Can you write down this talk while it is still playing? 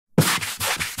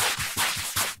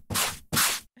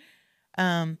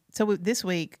This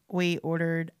week we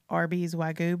ordered Arby's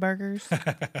Wagyu burgers.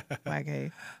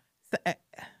 Wagyu.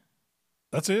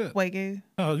 That's it. Wagyu.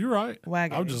 Oh, you're right.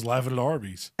 Wagyu. I was just laughing at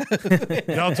Arby's.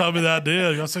 Y'all told me the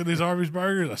idea. Y'all seen these Arby's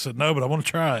burgers? I said, no, but I want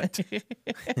to try it.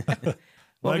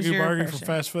 Wagyu burger from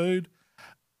fast food.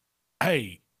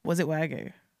 Hey. Was it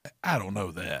Wagyu? I don't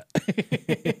know that.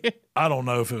 I don't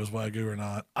know if it was Wagyu or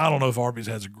not. I don't know if Arby's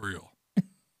has a grill.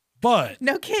 But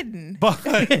no kidding. But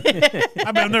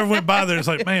I never went by there. It's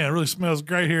like, man, it really smells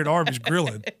great here at Arby's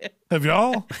grilling. Have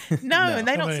y'all? No, and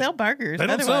they don't sell burgers. They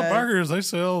don't sell burgers. They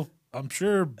sell, I'm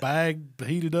sure, bagged,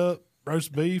 heated up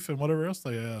roast beef and whatever else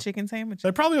they have. Chicken sandwich.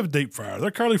 They probably have a deep fryer.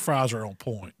 Their curly fries are on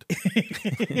point.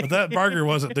 But that burger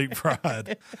wasn't deep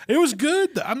fried. It was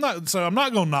good. I'm not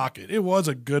gonna knock it. It was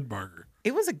a good burger.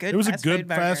 It was a good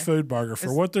fast food burger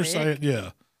for what they're saying.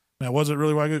 Yeah. Now, was it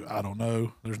really Wagyu? I don't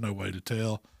know. There's no way to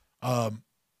tell. I'm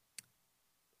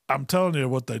telling you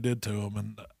what they did to them,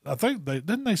 and I think did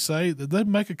they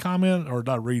make a comment, or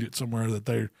did I read it somewhere that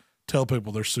they tell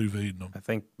people they're sous vide them? I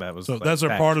think that was so. Like that's a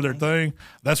part of their thing.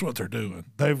 That's what they're doing.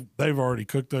 They've already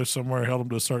cooked those somewhere, held them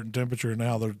to a certain temperature, and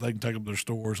now they can take them to their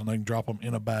stores and they can drop them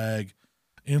in a bag,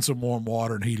 in some warm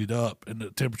water, and heat it up, and the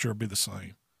temperature will be the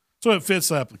same. So it fits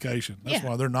the application. That's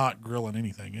why they're not grilling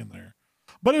anything in there.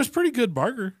 But it was a pretty good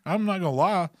burger. I'm not gonna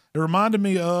lie. It reminded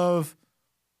me of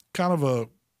kind of a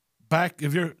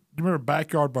you remember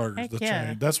Backyard Burgers,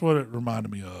 chain? That's what it reminded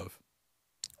me of,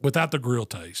 without the grill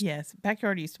taste. Yes,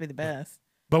 Backyard used to be the best.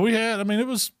 But we had, it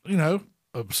was, a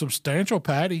substantial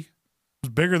patty. It was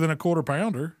bigger than a quarter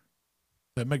pounder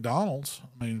at McDonald's.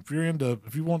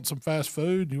 If you want some fast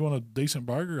food, you want a decent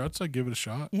burger, I'd say give it a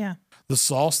shot. Yeah. The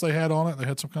sauce they had on it, they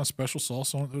had some kind of special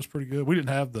sauce on it that was pretty good. We didn't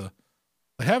have they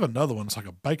have another one. It's like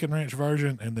a bacon ranch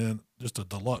version and then just a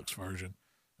deluxe version.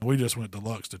 And we just went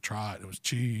deluxe to try it. It was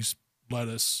cheese,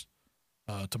 lettuce,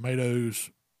 tomatoes,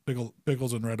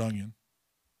 pickles, and red onion,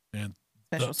 and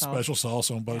special sauce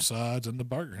on both sides, and the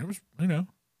burger. It was,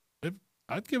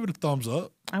 I'd give it a thumbs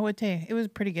up. I would too. It was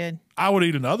pretty good. I would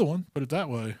eat another one, put it that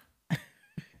way.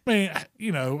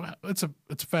 It's a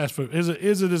fast food. Is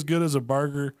it as good as a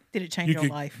burger? Did it change your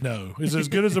life? No. Is it as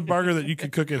good as a burger that you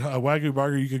could cook at a Wagyu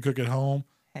burger you could cook at home?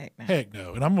 Heck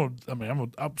no.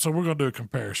 And so we're gonna do a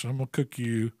comparison. I'm gonna cook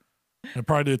you and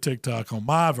probably do a TikTok on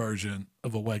my version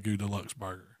of a Wagyu deluxe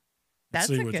burger. That's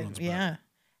a good one's better.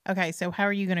 Okay, so how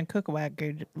are you gonna cook a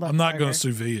Wagyu deluxe? I'm not gonna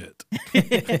sous vide it.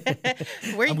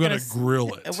 I'm gonna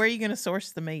grill it. Where are you gonna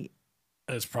source the meat?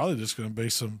 It's probably just gonna be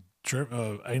some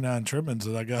A9 trimmings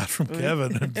that I got from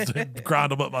Kevin and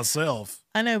grind them up myself.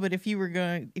 I know, but if I were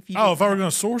going to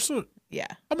source it, yeah.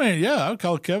 I would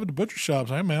call Kevin the butcher shop.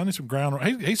 Say, hey man, I need some ground.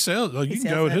 He sells. You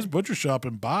can go at his butcher shop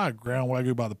and buy ground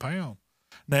Wagyu by the pound.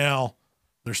 Now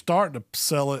they're starting to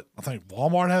sell it. I think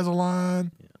Walmart has a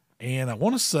line, and I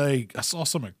want to say I saw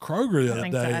some at Kroger the other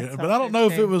day, but I don't know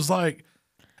if it was like.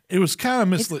 It was kind of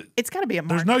misleading. It's got to be a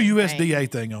marketing There's no USDA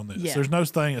thing on this. Yeah. There's no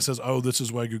thing that says, oh, this is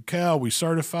Wagyu cow. We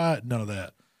certify it. None of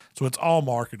that. So it's all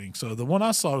marketing. So the one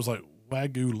I saw was like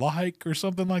Wagyu like or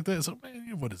something like that. So,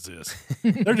 man, what is this?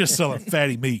 They're just selling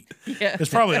fatty meat. Yeah. It's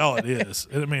probably all it is.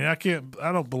 I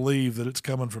don't believe that it's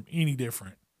coming from any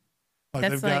different.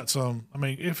 They've got some,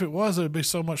 if it was, it'd be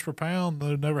so much per pound.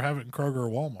 They'd never have it in Kroger or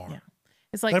Walmart. Yeah.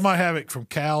 It's like they might have it from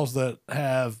cows that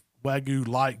have Wagyu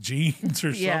like genes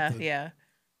or something. Yeah.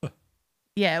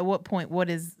 Yeah, at what point? What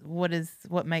makes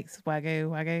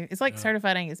Wagyu? It's like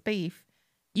certified Angus beef.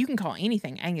 You can call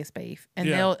anything Angus beef, and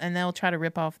they'll try to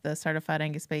rip off the certified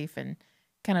Angus beef and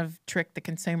kind of trick the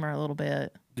consumer a little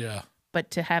bit. Yeah.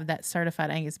 But to have that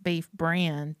certified Angus beef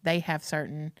brand, they have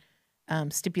certain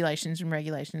stipulations and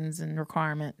regulations and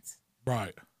requirements.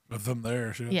 Right. With them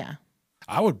there. Yeah.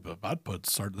 I'd put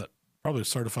probably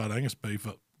certified Angus beef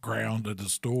up ground at the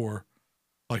store.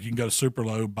 Like you can go to Super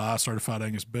Low, buy certified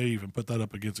Angus beef, and put that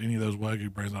up against any of those Wagyu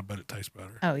brands. I bet it tastes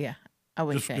better. Oh yeah, I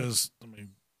would. Just because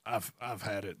I've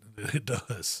had it. It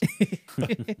does.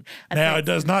 Now it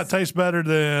does not taste better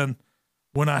than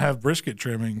when I have brisket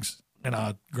trimmings and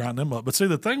I grind them up. But see,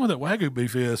 the thing with that Wagyu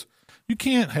beef is you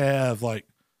can't have like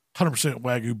 100%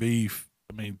 Wagyu beef.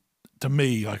 To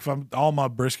me, like if I'm all my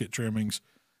brisket trimmings,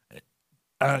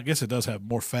 I guess it does have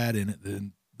more fat in it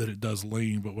than it does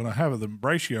lean. But when I have the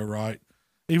ratio right.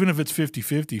 Even if it's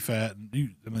 50-50 fat,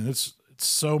 it's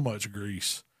so much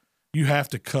grease. You have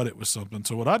to cut it with something.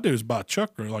 So what I do is buy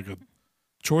chuck roast, like a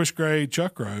choice grade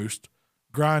chuck roast,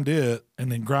 grind it,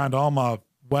 and then grind all my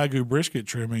Wagyu brisket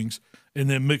trimmings, and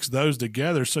then mix those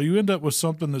together. So you end up with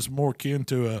something that's more akin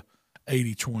to a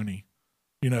 80-20,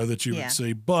 that you would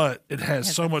see. But it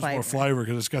has so much more flavor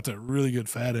because it's got that really good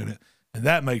fat in it, and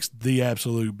that makes the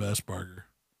absolute best burger.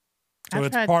 So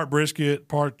it's part brisket,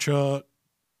 part chuck.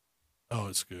 Oh,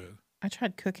 it's good. I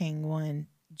tried cooking one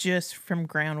just from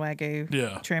ground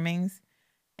Wagyu trimmings,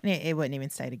 and it wouldn't even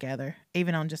stay together,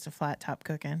 even on just a flat top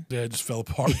cooking. Yeah, it just fell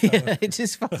apart. Yeah, it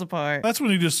just falls apart. That's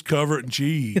when you just cover it in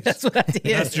cheese. That's what I did.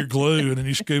 That's your glue, and then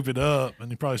you scoop it up,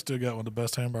 and you probably still got one of the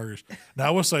best hamburgers. Now,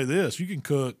 I will say this. You can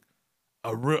cook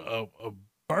a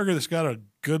burger that's got a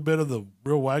good bit of the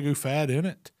real Wagyu fat in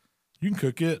it. You can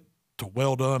cook it to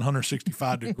well done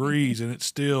 165 degrees, and it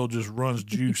still just runs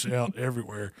juice out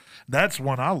everywhere. That's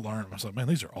when I learned. I was like, man,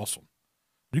 these are awesome.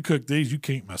 You cook these, you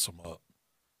can't mess them up.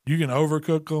 You can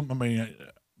overcook them. I mean,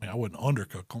 I wouldn't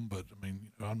undercook them, but I mean,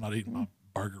 I'm not eating my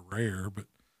burger rare, but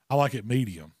I like it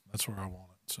medium. That's where I want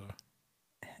it. So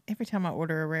every time I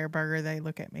order a rare burger, they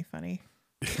look at me funny.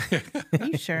 Are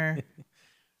you sure?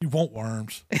 You want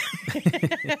worms.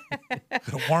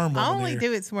 A worm I only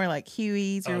do it somewhere like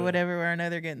Huey's or whatever where I know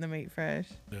they're getting the meat fresh.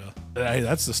 Yeah. Hey,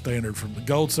 that's the standard from the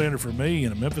gold standard for me in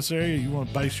the Memphis area. You want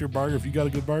to base your burger, if you got a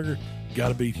good burger, you got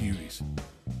to beat Huey's.